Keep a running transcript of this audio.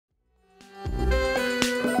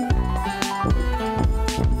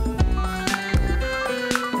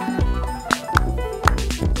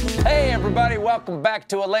welcome back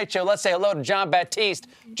to A Late Show. Let's say hello to John Baptiste.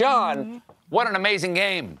 John, what an amazing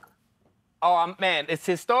game. Oh, man, it's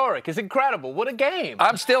historic. It's incredible. What a game.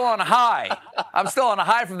 I'm still on a high. I'm still on a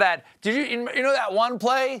high from that. Did you know that one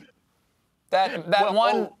play?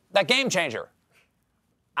 That game changer.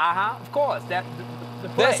 Of course. The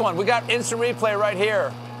play. This one, we got instant replay right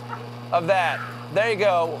here of that. There you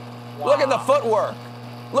go. Wow. Look at the footwork.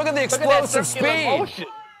 Look at the explosive speed. Motion.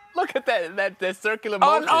 Look at that circular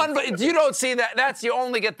motion. You don't see that. You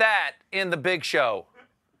only get that in The Big Show.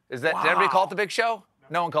 Did everybody call it The Big Show?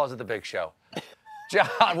 No one calls it The Big Show.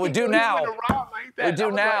 John, we do now. We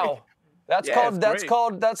do now. That's called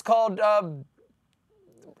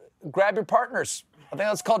grab your partners. I think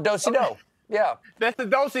that's called do-si-do. Yeah. That's the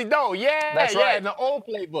do-si-do. Yeah. That's right. In the old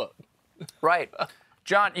playbook. Right.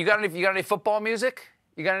 John, you got any football music?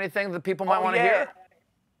 You got anything that people might want to hear?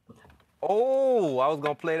 Oh, I was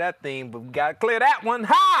going to play that theme, but we got to clear that one.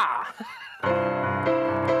 Ha!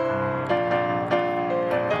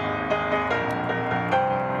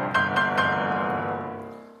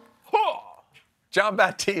 John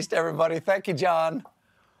Baptiste, everybody. Thank you, John.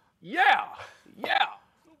 Yeah.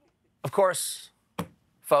 Of course,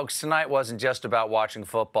 folks, tonight wasn't just about watching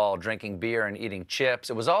football, drinking beer, and eating chips.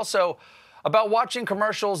 It was also about watching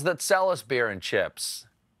commercials that sell us beer and chips.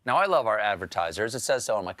 Now, I love our advertisers. It says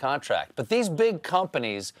so in my contract. But these big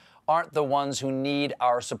companies aren't the ones who need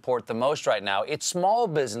our support the most right now. It's small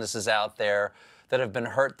businesses out there that have been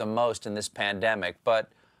hurt the most in this pandemic. But,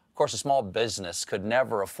 of course, a small business could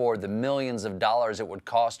never afford the millions of dollars it would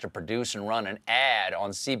cost to produce and run an ad on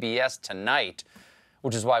CBS tonight,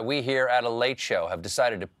 which is why we here at A Late Show have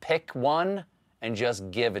decided to pick one and just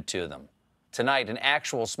give it to them. Tonight, an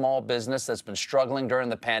actual small business that's been struggling during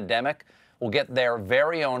the pandemic will get their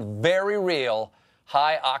very own, very real,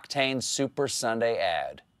 high-octane Super Sunday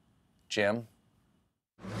ad. Jim?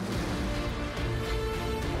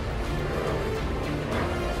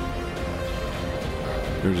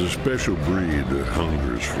 There's a special breed that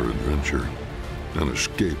hungers for adventure, an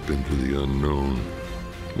escape into the unknown.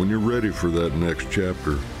 When you're ready for that next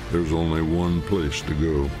chapter, there's only one place to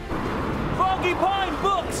go. Foggy Pine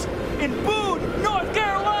Books in Boone, North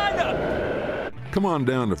Carolina! Come on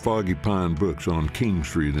down to Foggy Pine Books on King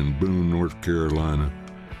Street in Boone, North Carolina,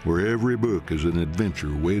 where every book is an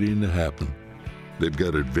adventure waiting to happen. They've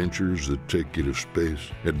got adventures that take you to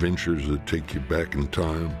space, adventures that take you back in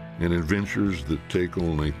time, and adventures that take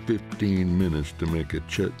only 15 minutes to make a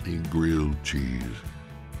chutney grilled cheese.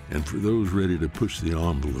 And for those ready to push the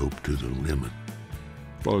envelope to the limit,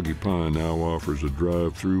 Foggy Pine now offers a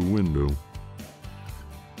drive-through window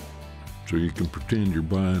so you can pretend you're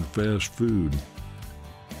buying fast food.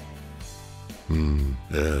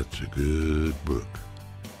 That's a good book.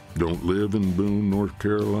 Don't live in Boone, North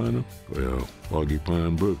Carolina? Well, Foggy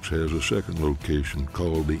Pine Books has a second location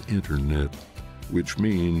called the Internet, which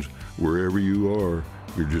means wherever you are,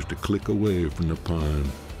 you're just a click away from the pine.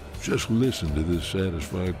 Just listen to this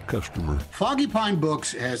satisfied customer. Foggy Pine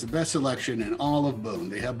Books has the best selection in all of Boone.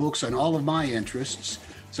 They have books on all of my interests,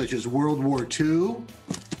 such as World War II,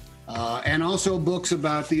 and also books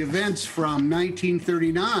about the events from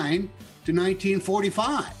 1939 to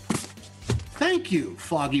 1945. Thank you,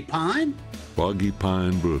 Foggy Pine. Foggy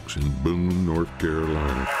Pine Books in Boone, North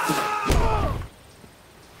Carolina.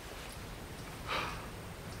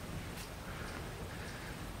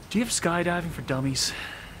 Do you have skydiving for dummies?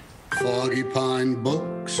 Foggy Pine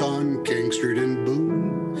Books on King Street in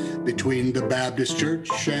Boone, between the Baptist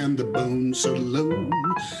Church and the Boone Saloon.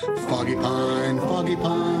 Foggy Pine, Foggy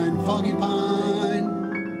Pine, Foggy Pine.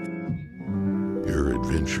 Your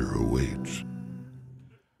adventure awaits.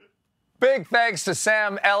 Big thanks to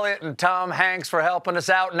Sam Elliott and Tom Hanks for helping us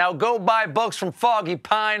out. Now go buy books from Foggy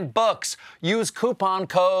Pine Books. Use coupon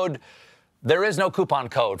code, there is no coupon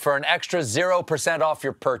code, for an extra 0% off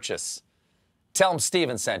your purchase. Tell them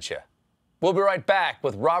Stephen sent you. We'll be right back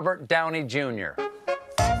with Robert Downey Jr.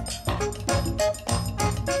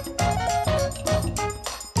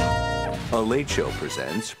 A Late Show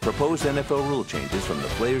presents proposed NFL rule changes from the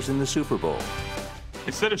players in the Super Bowl.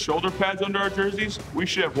 Instead of shoulder pads under our jerseys, we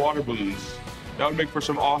should have water balloons. That would make for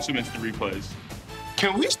some awesome instant replays.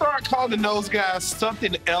 Can we start calling those guys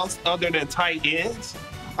something else other than tight ends?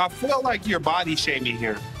 I feel like you're body shaming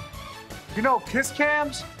here. You know, kiss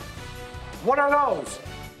cams? What are those?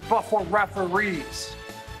 But for referees.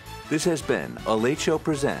 This has been A Late Show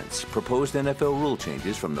presents proposed NFL rule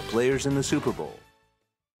changes from the players in the Super Bowl.